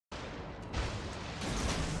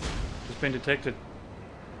been detected.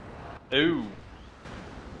 Ooh.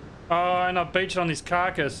 Oh, and I beached on this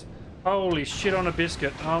carcass. Holy shit on a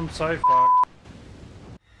biscuit. I'm so fucked.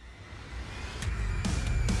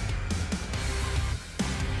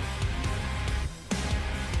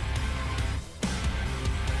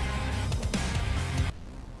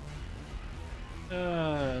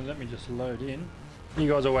 Let me just load in. You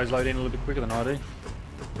guys always load in a little bit quicker than I do.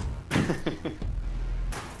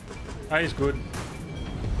 A is good.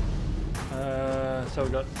 So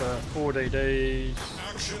we've got 4 DDs.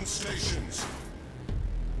 Action stations.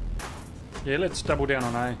 Yeah, let's double down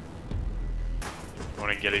on A. I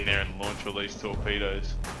want to get in there and launch all these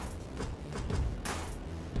torpedoes.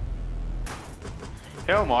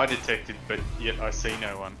 How am I detected, but yet I see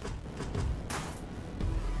no one?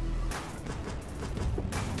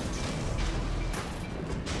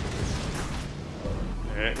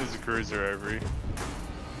 Yeah, there's a cruiser over here.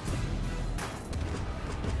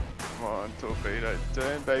 Come on, torpedo.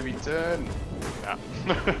 Turn, baby, turn. Nah.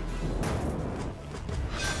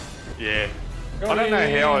 Yeah. I don't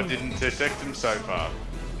know how I didn't detect them so far.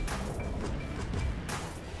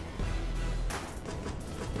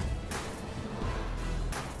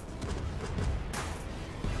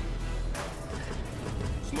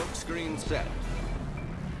 Smoke screen set.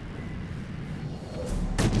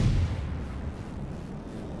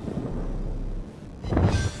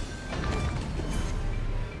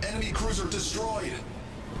 Enemy cruiser destroyed.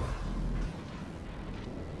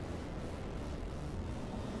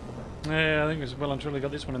 Yeah, I think it's well and truly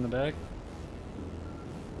got this one in the bag.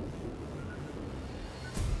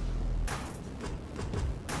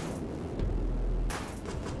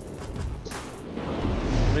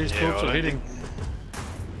 These corpses are hitting.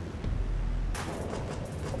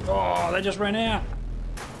 Oh, they just ran out.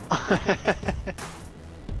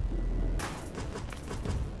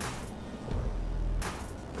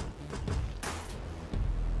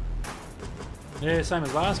 Yeah, same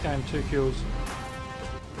as last game, 2 kills.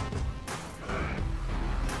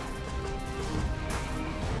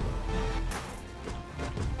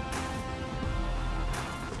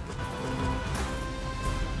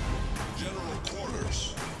 General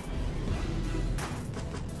quarters.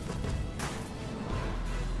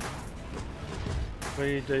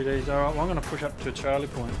 Three DDs. Alright, well, I'm going to push up to Charlie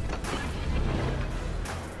Point.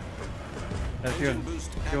 If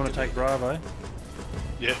you want to take Bravo.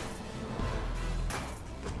 Yeah.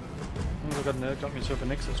 I've got myself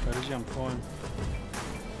an exit strategy, I'm fine.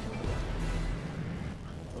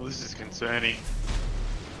 Well, this is concerning.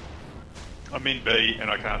 I'm in B and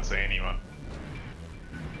I can't see anyone.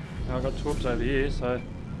 Now I've got torps over here, so...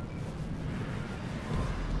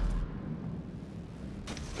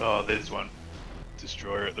 Oh, there's one.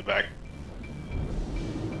 Destroyer at the back.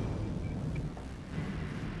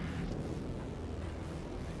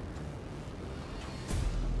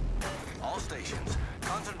 All stations,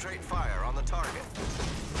 concentrate fire on the target.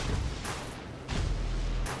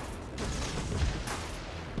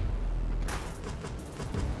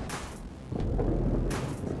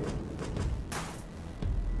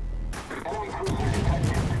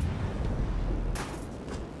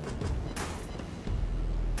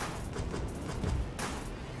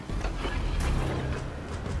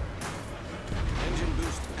 Engine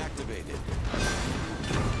boost activated.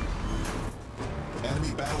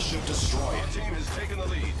 Enemy battleship destroyed. Our team has taken the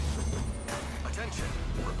lead. Attention,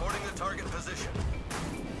 reporting the target position.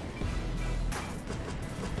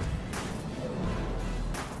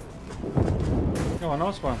 Oh,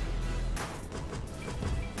 nice one.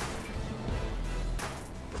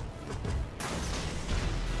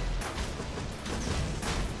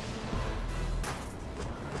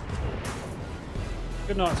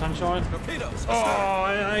 Good night, sunshine. Torpedoes. Oh,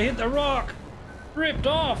 I hit the rock! Ripped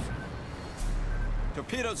off!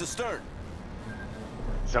 Torpedoes astern.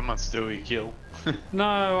 Someone still your kill.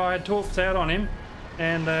 No, I had torps out on him,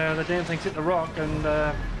 and the damn thing's hit the rock,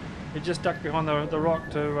 and he just ducked behind the rock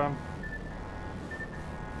to...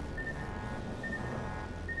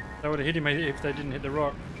 They would have hit him if they didn't hit the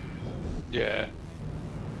rock. Yeah.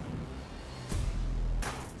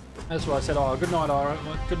 That's why I said, oh, good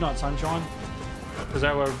night, sunshine. Because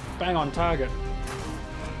they were bang on target.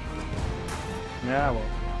 Yeah, well.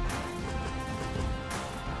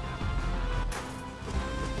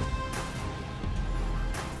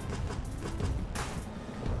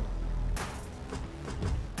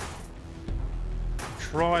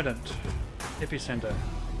 Trident. Epicenter.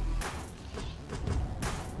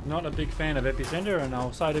 Not a big fan of Epicenter, and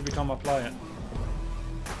I'll say it every time I play it.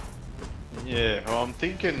 Yeah, well, I'm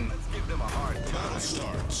thinking Let's give them a hard time. Battle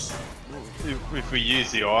starts. if we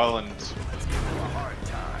use the island, Let's give them a hard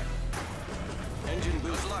time. Engine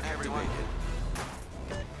boost. Good luck, everyone. activated.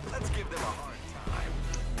 Let's give them a hard time.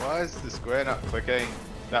 Why is the square not clicking?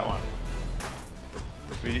 That one.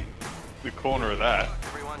 The corner of that.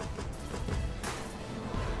 Everyone.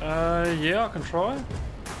 Yeah, I can try.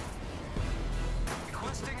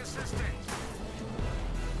 Requesting assistance.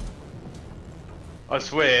 I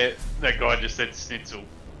swear that guy just said schnitzel.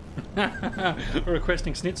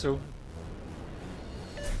 Requesting schnitzel.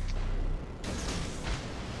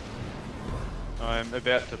 I'm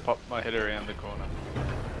about to pop my head around the corner.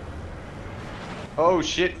 Oh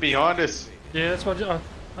shit, behind us! Yeah, that's what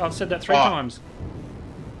I've said that 3 Oh. times.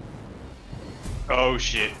 Oh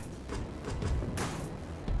shit.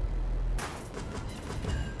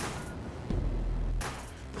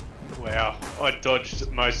 Wow, I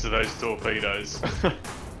dodged most of those torpedoes.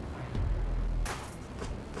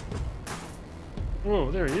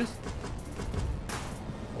 Whoa, there he is.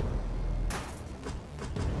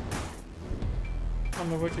 I'm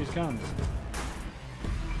gonna work these guns.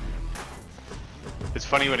 It's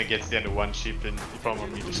funny when it gets down to one ship and if I'm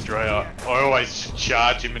on your destroyer, I always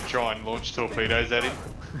charge him and try and launch torpedoes at him.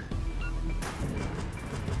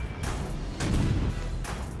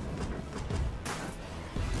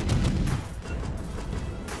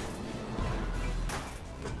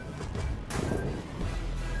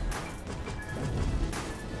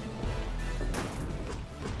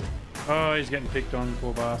 Oh, he's getting picked on,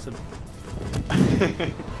 poor bastard.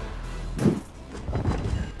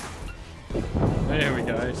 There we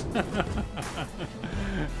go.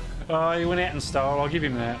 Oh, he went out in style, I'll give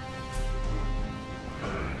him that.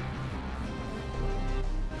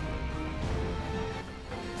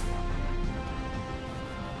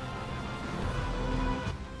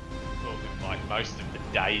 Well, like most of the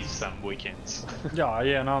days, some weekends. Yeah,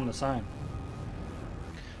 yeah, no, I'm the same.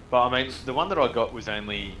 But I mean, the one that I got was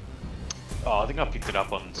only... Oh, I think I picked it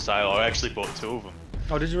up on sale. I actually bought 2 of them.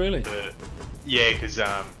 Oh, did you really? But, yeah, because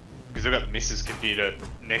I've got the missus' computer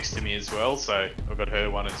next to me as well, so I've got her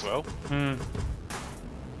one as well. Hmm.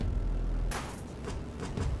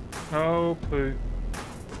 Oh, poo.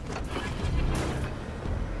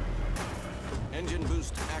 Engine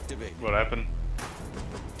boost activate. What happened?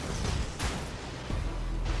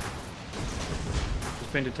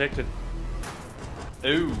 It's been detected.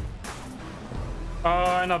 Ooh.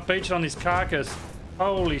 Oh, and I beached on his carcass.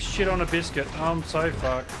 Holy shit on a biscuit. I'm so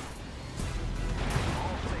fucked.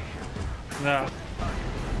 Nah.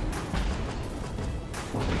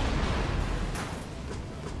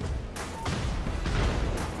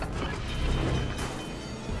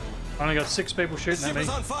 Only got 6 people The shooting at ship me. is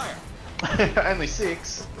on fire. Only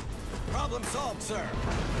 6. Problem solved, sir.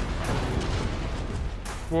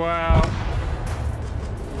 Wow.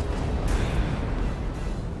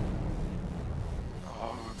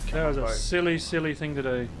 Oh, That was a boat. silly, silly thing to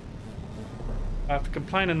do. After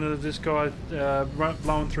complaining that this guy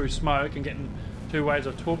blowing through smoke and getting 2 waves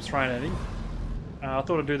of torps thrown at him, I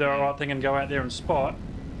thought I'd do the right thing and go out there and spot,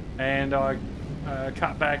 and I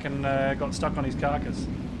cut back and got stuck on his carcass.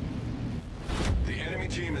 The enemy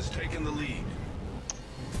team has taken the lead.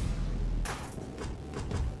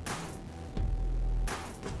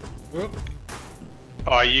 Whoop,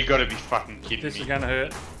 Oh, you gotta be fucking kidding this me. is gonna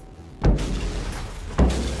hurt.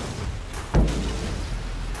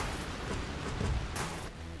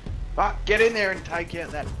 Fuck, get in there and take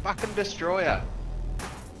out that fucking destroyer.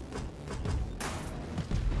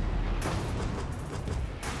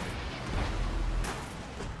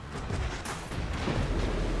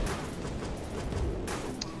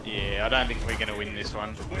 Yeah, I don't think we're gonna win this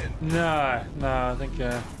one. Win. No, I think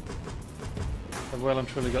I've well and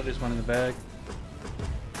truly got this one in the bag.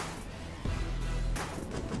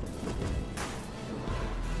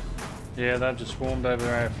 Yeah, they've just swarmed over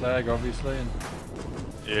our flag, obviously, and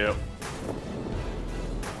Yep.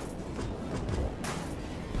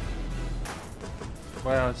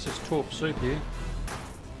 wow, it's just torp soup here.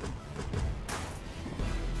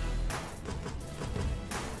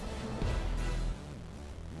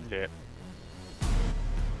 Yeah.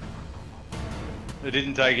 They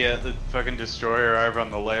didn't take out the fucking destroyer over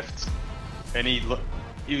on the left, and he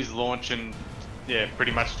was launching, yeah,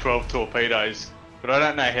 pretty much 12 torpedoes. But I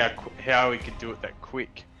don't know how he could do it that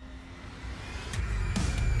quick.